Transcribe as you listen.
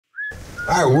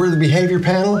All right, we're the behavior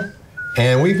panel,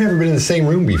 and we've never been in the same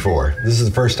room before. This is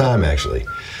the first time, actually.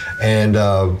 And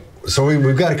so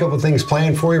we've got a couple of things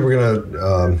planned for you. We're going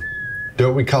to do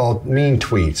what we call mean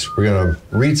tweets. We're going to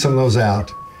read some of those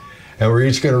out, and we're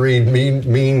each going to read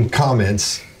mean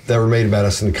comments that were made about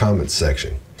us in the comments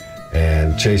section.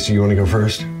 And Chase, do you want to go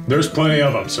first? There's plenty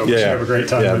of them, so we should have a great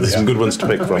time. Yeah, there's some good ones to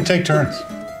pick from. We take turns.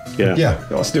 Yeah. Yeah.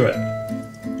 Let's do it.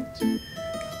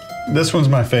 This one's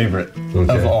my favorite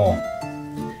of all.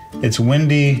 It's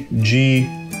Wendy G.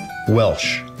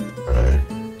 Welsh. All right.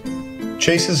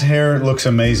 Chase's hair looks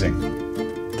amazing.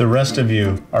 The rest of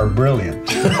you are brilliant.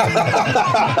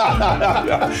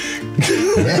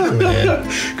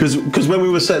 Because when we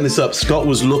were setting this up, Scott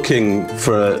was looking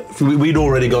for, we'd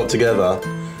already got together,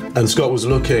 and Scott was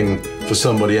looking for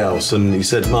somebody else, and he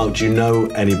said, Mark, do you know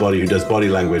anybody who does body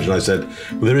language? And I said,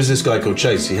 well, there is this guy called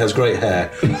Chase. He has great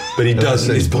hair, but he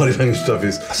doesn't. His body language stuff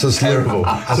is terrible.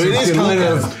 So it is kind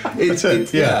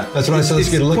of, yeah. That's when I said, let's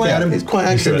get a look at him. It's quite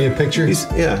accurate. You sent me a picture?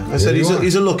 I said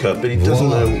he's a looker, but he doesn't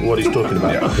know what he's talking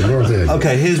about.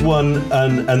 Okay, here's one,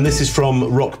 and this is from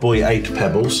Rockboy 8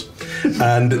 Pebbles.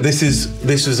 And this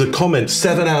is a comment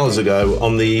 7 hours ago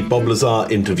on the Bob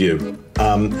Lazar interview.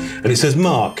 And it says,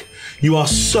 Mark, you are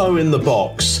so in the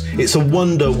box. It's a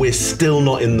wonder we're still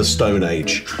not in the Stone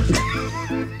Age.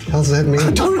 How does that mean?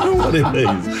 I don't know what it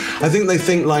means. I think they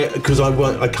think like, because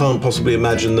I can't possibly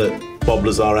imagine that Bob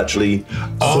Lazar actually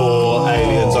saw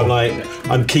aliens. I'm like,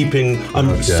 I'm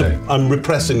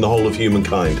repressing the whole of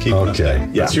humankind. Okay.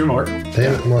 Yeah. That's your Mark.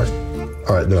 Damn it, Mark.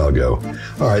 All right, then I'll go.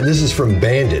 All right, this is from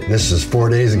Bandit. This is 4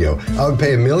 days ago. I would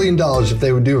pay $1 million if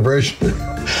they would do a version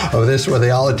of this where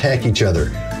they all attack each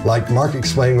other. Like Mark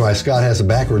explaining why Scott has a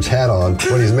backwards hat on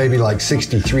when he's maybe like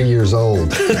 63 years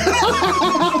old. That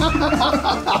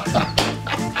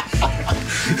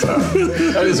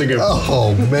is a good one.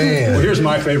 Oh, man. Well, here's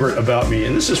my favorite about me,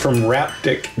 and this is from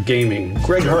Raptic Gaming.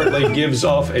 Greg Hartley gives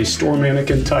off a store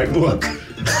mannequin type look.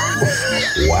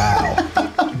 Wow.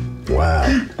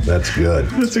 Wow, that's good.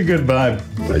 That's a good vibe.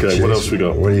 Okay, what else we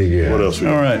got? What do you get? What else we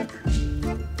got? All right.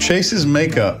 Chase's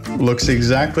makeup looks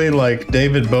exactly like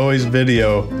David Bowie's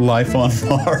video, Life on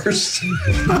Mars.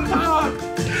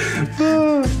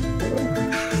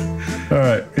 All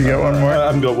right, you got one more? I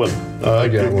haven't got one. I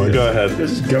got one. Go ahead.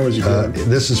 Just go as you go.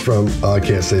 This is from, I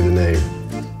can't say the name,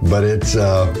 but it's,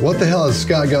 what the hell has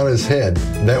Scott got on his head?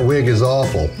 That wig is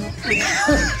awful.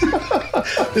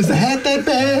 Is the hat that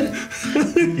bad?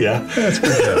 Yeah. That's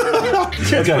pretty good.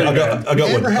 Okay, I got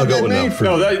one. I got one now.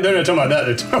 No, they're not talking about that.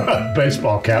 They're talking about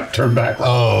baseball cap turned back.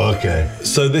 Oh, okay.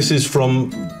 So this is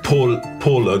from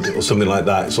Paulug or something like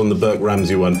that. It's on the Burke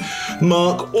Ramsey one.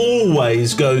 Mark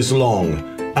always goes long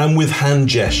and with hand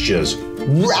gestures.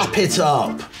 Wrap it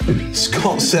up.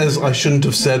 Scott says I shouldn't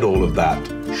have said all of that.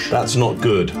 That's not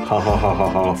good. Ha ha ha ha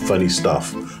ha. Funny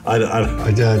stuff.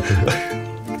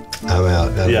 I'm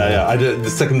out. Yeah. The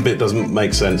second bit doesn't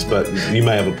make sense, but you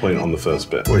may have a point on the first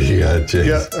bit. What do you got, Chase?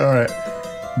 Yeah, all right.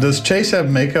 Does Chase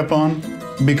have makeup on?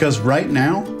 Because right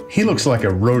now, he looks like a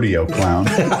rodeo clown.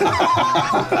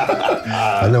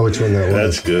 I know which one that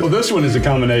was. That's good. Well, this one is a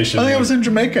combination. I think I was in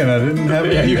Jamaica and I didn't have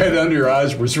it. Yeah, you had it under your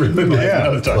eyes was really like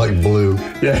another time. Like blue.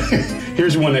 Yeah.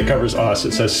 Here's one that covers us.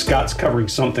 It says Scott's covering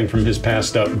something from his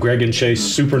past up. Greg and Chase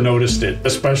super noticed it,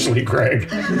 especially Greg.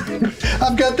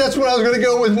 That's what I was going to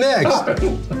go with next.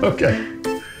 Okay.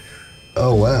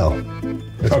 Oh, wow.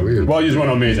 That's weird. Well, use one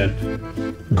on me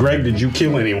then. Greg, did you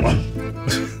kill anyone?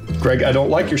 Greg, I don't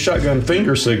like your shotgun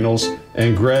finger signals.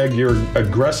 And Greg, you're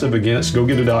aggressive against go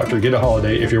get a doctor, get a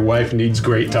holiday if your wife needs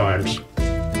great times.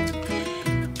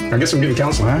 I guess I'm getting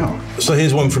counseling. Wow. So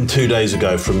here's one from 2 days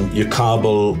ago from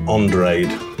Yakabel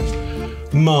Andrade.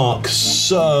 Mark,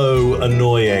 so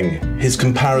annoying. His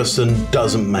comparison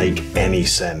doesn't make any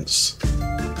sense.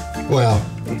 Well,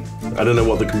 I don't know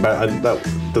what the comparison, that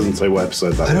doesn't say what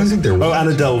episode that was. I don't think there was. Oh,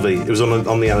 Anna Delvey. It was on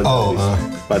the Anna Oh,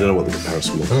 Delvey. But I don't know what the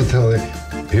comparison was. I'll tell you.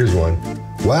 Here's one.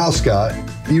 Wow, Scott,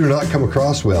 you do not come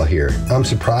across well here. I'm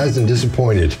surprised and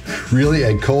disappointed. Really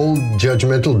a cold,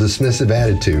 judgmental, dismissive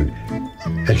attitude.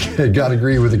 I gotta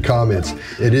agree with the comments.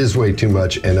 It is way too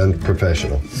much and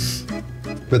unprofessional.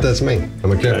 But that's me.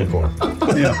 I'm a Capricorn.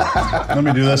 Yeah. Let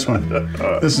me do this one.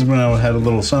 This is when I had a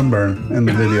little sunburn in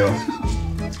the video.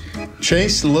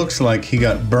 Chase looks like he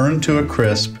got burned to a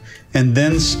crisp and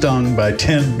then stung by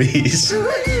 10 bees.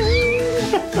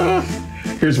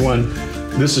 Here's one.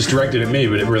 This is directed at me,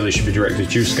 but it really should be directed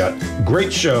at you, Scott.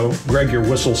 Great show. Greg, your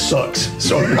whistle sucks.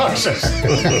 So obnoxious.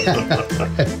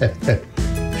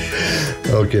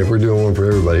 Okay, if we're doing one for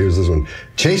everybody, here's this one.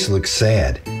 Chase looks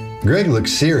sad. Greg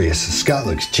looks serious. Scott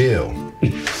looks chill.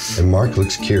 And Mark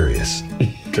looks curious.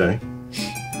 Okay.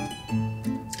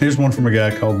 Here's one from a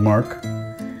guy called Mark.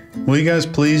 Will you guys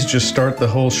please just start the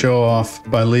whole show off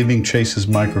by leaving Chase's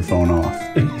microphone off?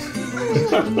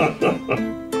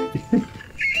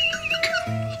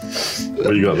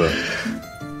 What you got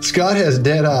there? Scott has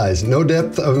dead eyes, no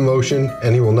depth of emotion,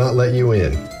 and he will not let you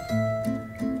in.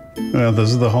 Well,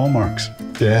 those are the hallmarks.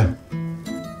 Yeah.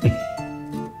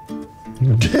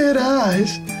 Dead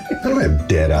eyes? I don't have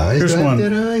dead eyes. Here's Do I have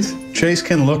one. Dead eyes? Chase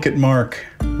can look at Mark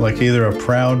like either a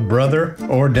proud brother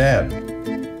or dad.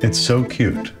 It's so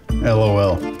cute.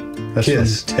 LOL. That's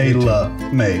Kiss. from Taylor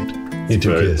Made. You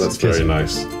two kiss. That's Kiss very him.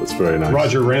 nice. That's very nice.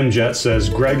 Roger Ramjet says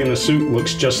Greg in a suit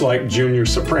looks just like Junior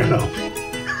Soprano.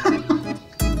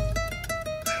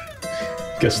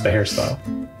 Guess the hairstyle.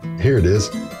 Here it is.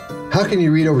 How can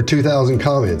you read over 2,000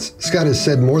 comments? Scott has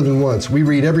said more than once, we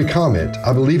read every comment.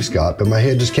 I believe Scott, but my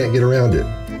head just can't get around it.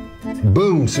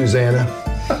 Boom, Susanna.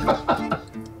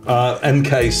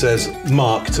 MK says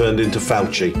Mark turned into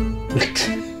Fauci.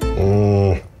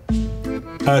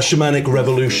 Shamanic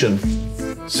Revolution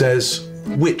says,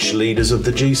 which leaders of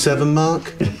the G7,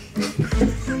 Mark?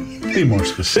 Be more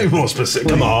specific. Be more specific.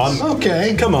 Come on.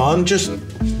 Okay. Come on, just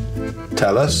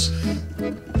tell us.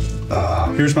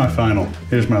 Here's my final.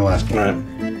 Here's my last one.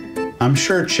 Right. I'm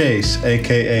sure Chase,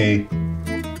 a.k.a.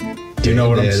 Do you know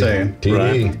what I'm saying? TD.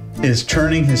 Right. Is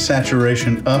turning his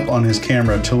saturation up on his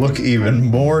camera to look even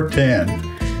more tan.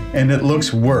 And it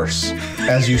looks worse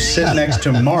as you sit next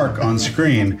to Mark on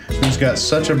screen, who's got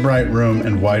such a bright room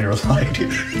and wider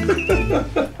lighting.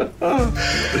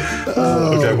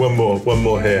 Okay, one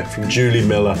more here from Julie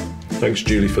Miller. Thanks,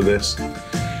 Julie, for this.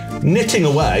 Knitting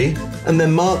away, and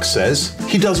then Mark says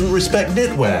he doesn't respect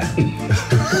knitwear.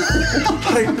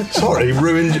 Sorry,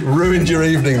 ruined your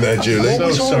evening there, Julie. What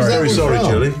was that Very one sorry, from?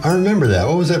 Julie. I remember that.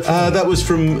 What was that from? That was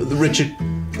from Richard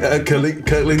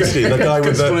Kurlinski, the guy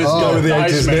with the Oh, 80s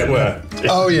Iceman. knitwear.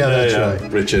 Oh, yeah, that's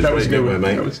right. Richard, That was great good,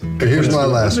 knitwear, mate. mate. Here's my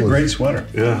last That's a one. great sweater.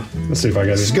 Yeah. Let's see if I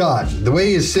got it. Scott, the way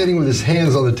he is sitting with his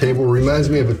hands on the table reminds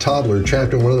me of a toddler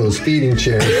trapped in one of those feeding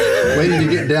chairs, waiting to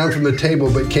get down from the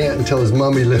table but can't until his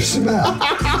mommy lifts him out.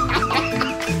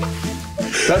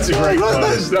 That's a great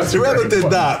pose. That's a Whoever great did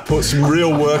pose. that put some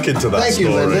real work into that Thank you,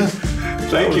 story. Linda.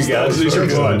 Thank you, guys. These are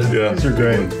very good. Yeah. These are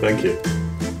great. Thank you.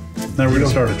 Now we're gonna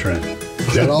start a trend.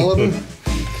 Is that all of them?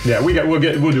 Yeah, we'll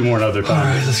do more another time. All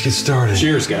right, let's get started.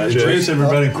 Cheers, guys. Cheers. Cheers,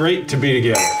 everybody. Great to be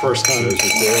together. First time.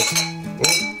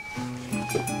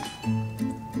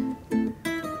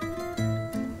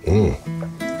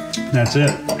 That's it.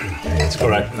 All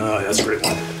right. Oh, that's a great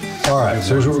one. All right,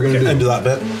 so here's what we're going to do. End of that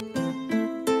bit.